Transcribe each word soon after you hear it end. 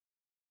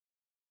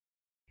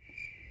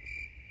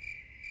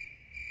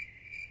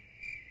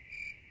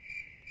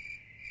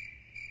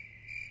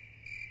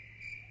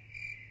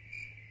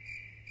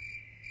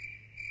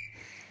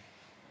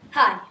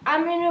Hi,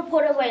 I'm learning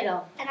reporter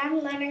Waylo. And I'm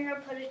learning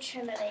reporter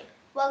Trinity.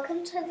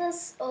 Welcome to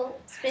this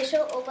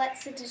special All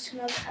Blacks edition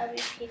of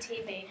LBP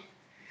TV.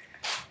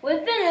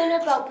 We've been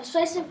learning about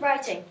persuasive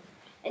writing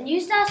and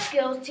used our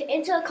skills to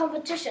enter a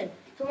competition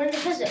to win a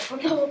visit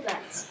from the All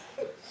Blacks.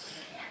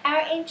 Our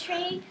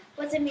entry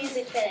was a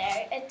music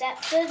video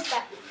adapted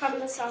from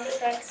the song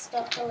Don't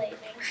Stop Believing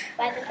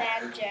by the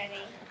band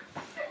Journey.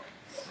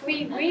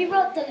 We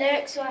rewrote the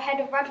lyrics so it had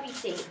a rugby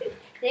theme,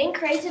 then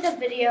created a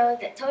video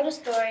that told a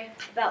story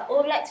about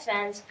All Blacks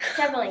fans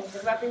travelling the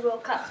Rugby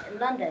World Cup in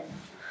London.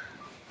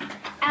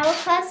 Our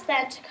class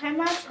band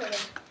Tacoma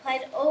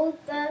played all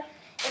the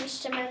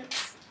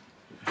instruments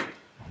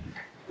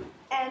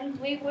and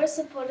we were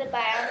supported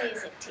by our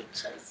music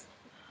teachers.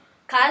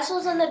 Kais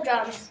was on the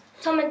drums,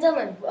 Tom and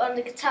Dylan were on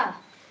the guitar,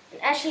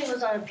 and Ashley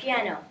was on the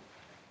piano.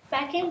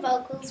 Backing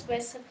vocals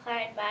were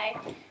supplied by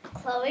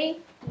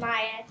Chloe,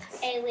 Maya,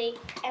 Ailey,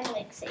 and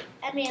Lexi.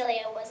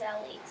 Amelia was our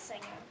lead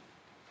singer.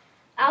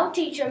 Our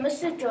teacher,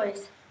 Mr.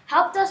 Joyce,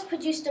 helped us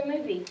produce the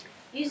movie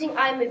using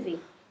iMovie,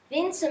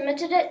 then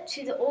submitted it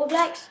to the All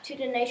Blacks to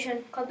the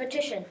Nation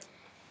competition.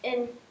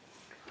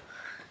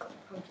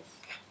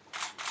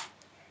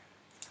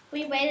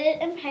 We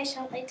waited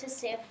impatiently to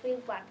see if we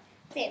won.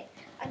 Then,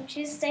 on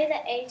Tuesday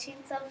the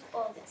 18th of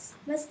August,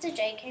 Mr.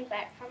 J came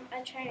back from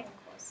a training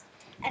course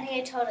and he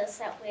had told us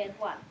that we had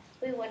won.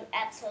 We went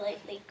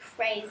absolutely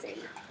crazy.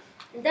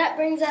 And that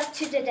brings us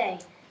to today.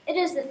 It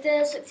is the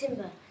 3rd of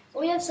September.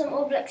 We have some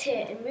All Blacks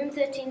here in Room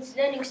 13's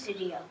learning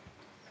studio.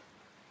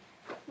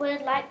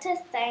 We'd like to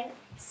thank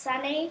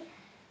Sunny,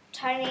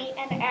 Tony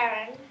and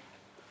Aaron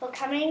for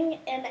coming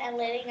in and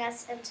letting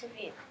us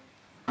interview.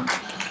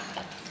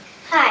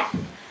 Hi,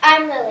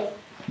 I'm Lily.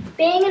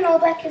 Being an All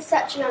Black is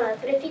such an honour,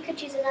 but if you could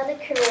choose another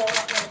career,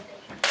 what would it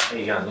be? How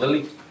you going,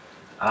 Lily?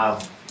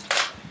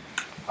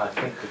 I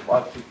think if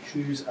I could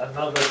choose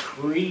another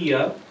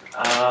career,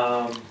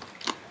 I'm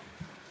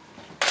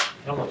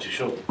not too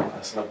sure.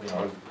 That's nothing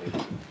I would.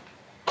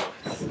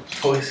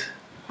 Boys?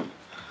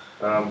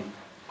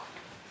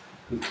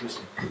 Good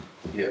question.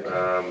 Yeah,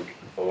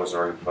 if I was a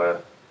rugby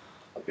player,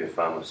 I'd be a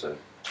farmer, so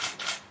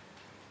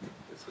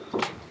that's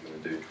what I'm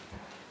going to do.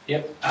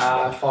 Yep, if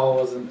I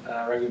wasn't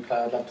a rugby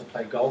player, I'd love to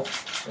play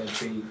golf. So it'd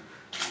be,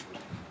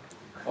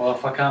 well,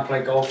 if I can't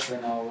play golf,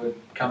 then I would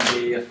come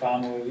be a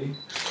farmer with you.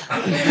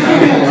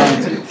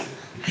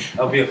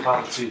 I'll be a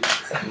farmer too.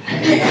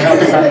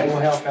 We'll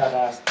help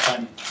out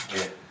Tony.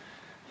 Yeah.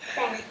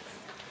 Thanks.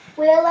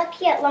 We are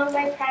lucky at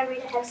Longbow Primary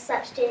to have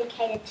such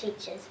dedicated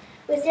teachers.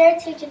 Was there a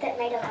teacher that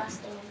made a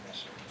lasting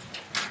impression?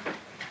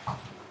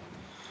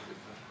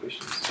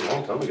 It's a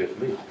long time ago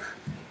for me.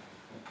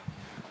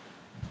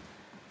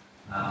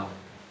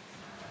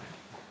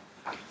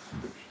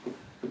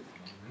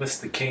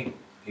 Mr. King,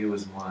 he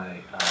was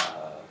my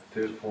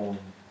 3rd form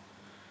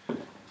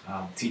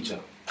teacher,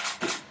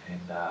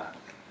 and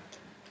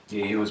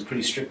yeah, he was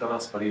pretty strict on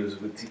us, but he was a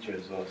good teacher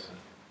as well. So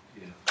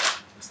yeah,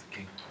 Mr.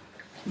 King.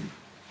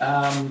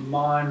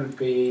 Mine would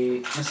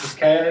be Mrs.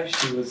 Ko.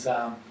 She was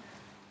a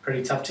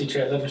pretty tough teacher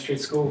at Liverpool Street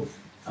School.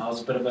 I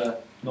was a bit of a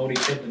naughty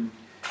kid and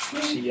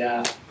she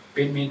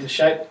bent me into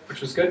shape,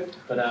 which was good,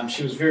 but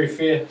she was very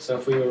fair, so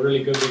if we were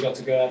really good we got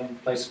to go out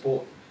and play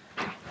sport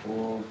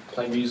or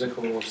play music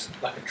or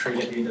like a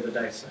treat at the end of the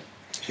day, so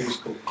she was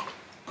cool.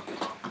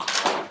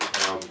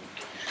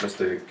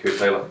 Mr. Kurt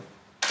Taylor,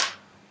 I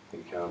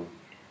think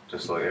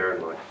just like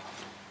Aaron, like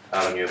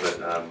hard on you,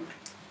 but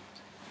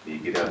you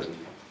get out and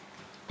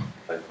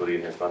play footy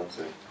and have fun.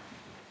 So.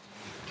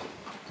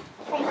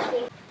 Thank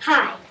you.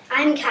 Hi,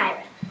 I'm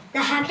Kyra.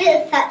 The haka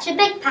is such a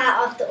big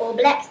part of the All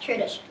Blacks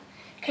tradition.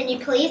 Can you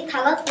please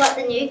tell us what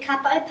the new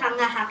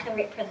Kapa'opanga haka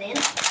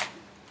represents?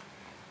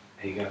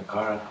 How you going,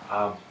 Kyra?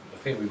 I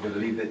think we're going to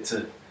leave that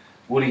to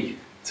Woody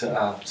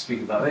to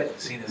speak about that,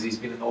 seeing as he's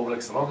been in the All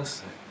Blacks the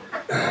longest. So.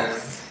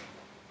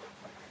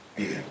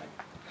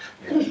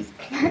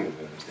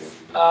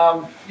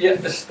 Yeah,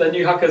 the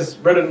new haka's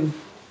written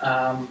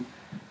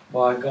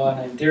by a guy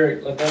named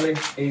Derek Lavelli.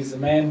 He's the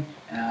man.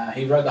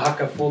 He wrote the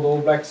haka for the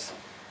All Blacks,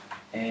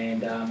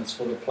 and it's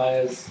for the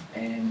players,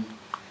 and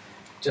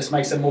just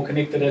makes it more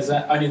connected as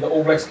only the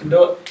All Blacks can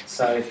do it.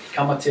 So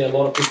Kamate, a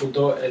lot of people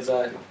do it as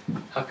a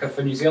haka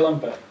for New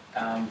Zealand, but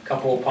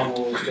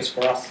Kapa'opanga is just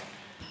for us,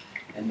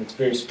 and it's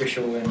very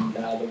special, and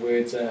the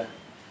words are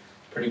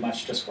pretty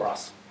much just for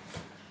us.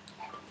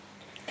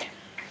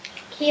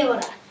 Kia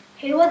ora.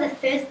 Who was the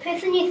first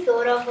person you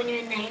thought of when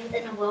you were named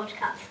in a World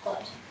Cup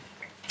squad?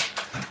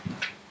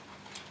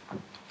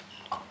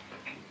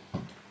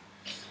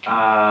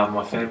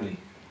 My family.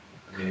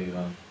 I knew,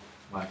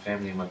 my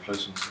family and my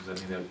close ones, because I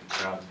knew they would be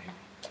proud of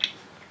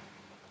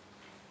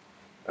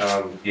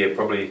me. Yeah,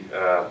 probably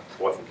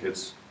wife and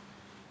kids.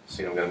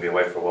 Seen I'm going to be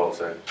away for a while,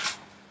 so that's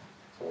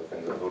all the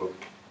things I thought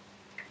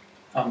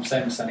of.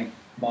 Same as Sunny.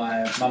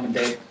 My mum and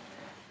dad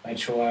made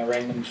sure I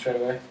rang them straight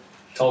away.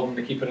 Told them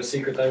to keep it a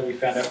secret though. We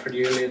found out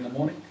pretty early in the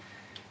morning,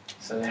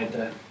 so they had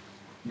to.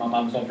 My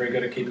mum's not very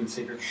good at keeping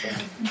secrets, so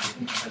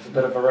it's a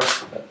bit of a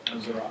risk, but it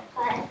was alright.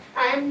 Hi,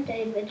 I'm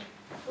David.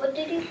 What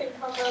did you think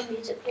of our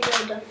music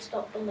video, Don't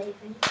Stop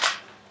Believing?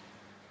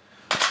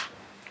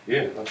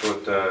 Yeah, I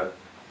thought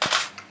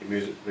your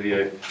music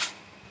video,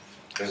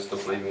 Don't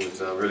Stop Believing,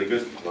 was really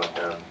good. Like,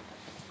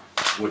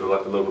 would have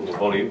liked a little bit more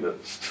volume, but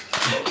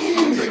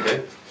it's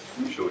okay.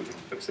 I'm sure we can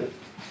fix it.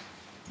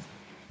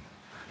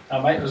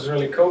 Mate, it was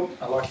really cool.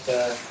 I liked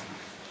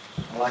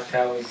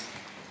how it was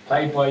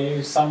played by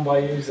you, sung by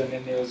you, and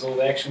then there was all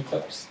the action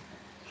clips,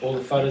 all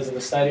the photos of the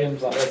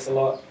stadiums. Like that's a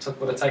lot.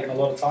 Would have taken a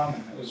lot of time,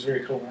 and it was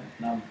very cool,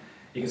 mate. And,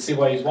 you can see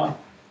why he's won.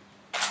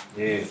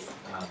 Yeah,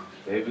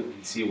 David,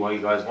 you see why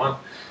you guys won.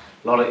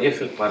 A lot of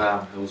effort,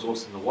 but it was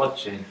awesome to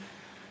watch. And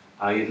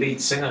your lead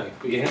singer,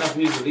 put your hand up,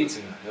 who's the lead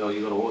singer? Oh,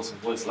 you got an awesome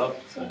voice, love.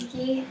 So, Thank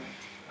you.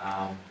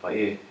 but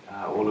yeah,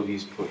 all of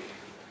you's put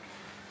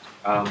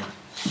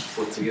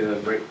together a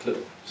great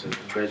clip. So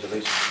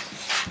congratulations.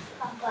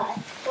 Bye.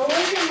 What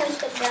was your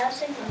most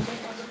embarrassing moment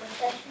as a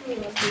professional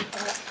rugby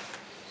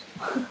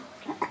player?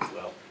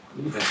 Well,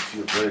 we've had a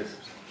few of those.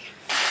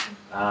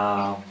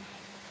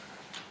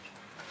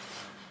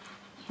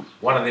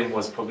 One of them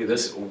was probably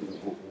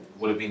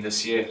would have been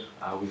this year.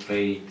 We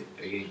played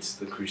against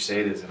the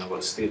Crusaders and I got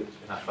a step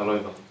and I fell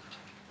over.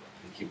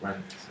 They keep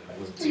running, so it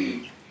wasn't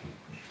too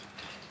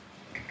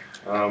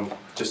good.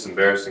 Just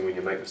embarrassing when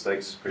you make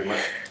mistakes, pretty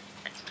much.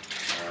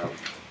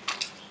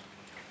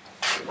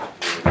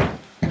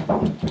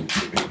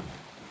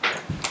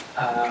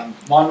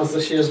 Mine was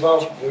this year as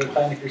well. We were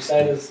playing the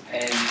Crusaders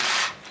and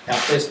our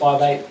first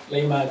 5'8",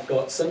 Lima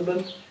got sin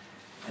bin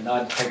and I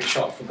had to take a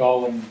shot for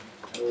goal and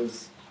it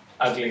was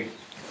ugly.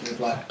 It was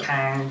like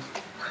pang.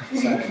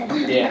 So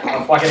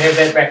yeah, if I could have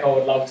that back I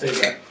would love to,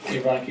 but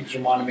everyone keeps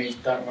reminding me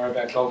don't worry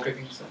about goal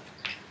kicking. So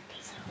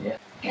yeah.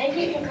 Thank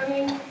you for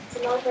coming to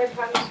Melbourne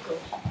Primary School.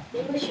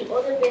 We wish you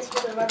all the best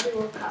for the Rugby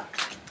World Cup.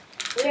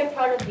 We are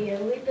proud of you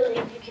and we believe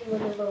you can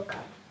win the World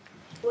Cup.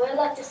 We would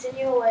like to send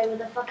you away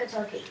with a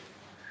whakatauki.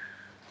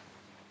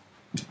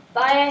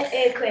 Baia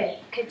e koe,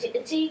 kei te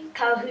iti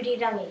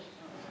kauhurirangi,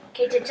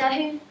 kei te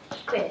tahu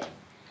koe,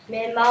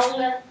 me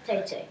maunga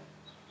teitei.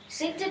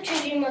 Seek to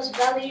treat you most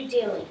value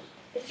dearly.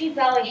 If you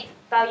bow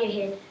your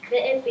head,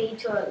 let it be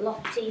to a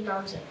lofty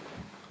mountain.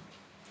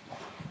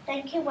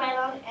 Thank you,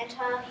 Wailong, and to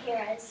our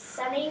heroes,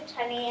 Sunny,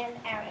 Tony, and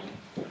Aaron.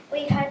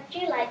 We hope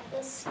you like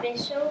this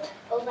special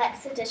All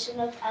Blacks edition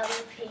of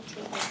LBP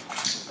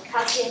TV.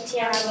 Ka kia te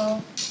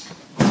anō.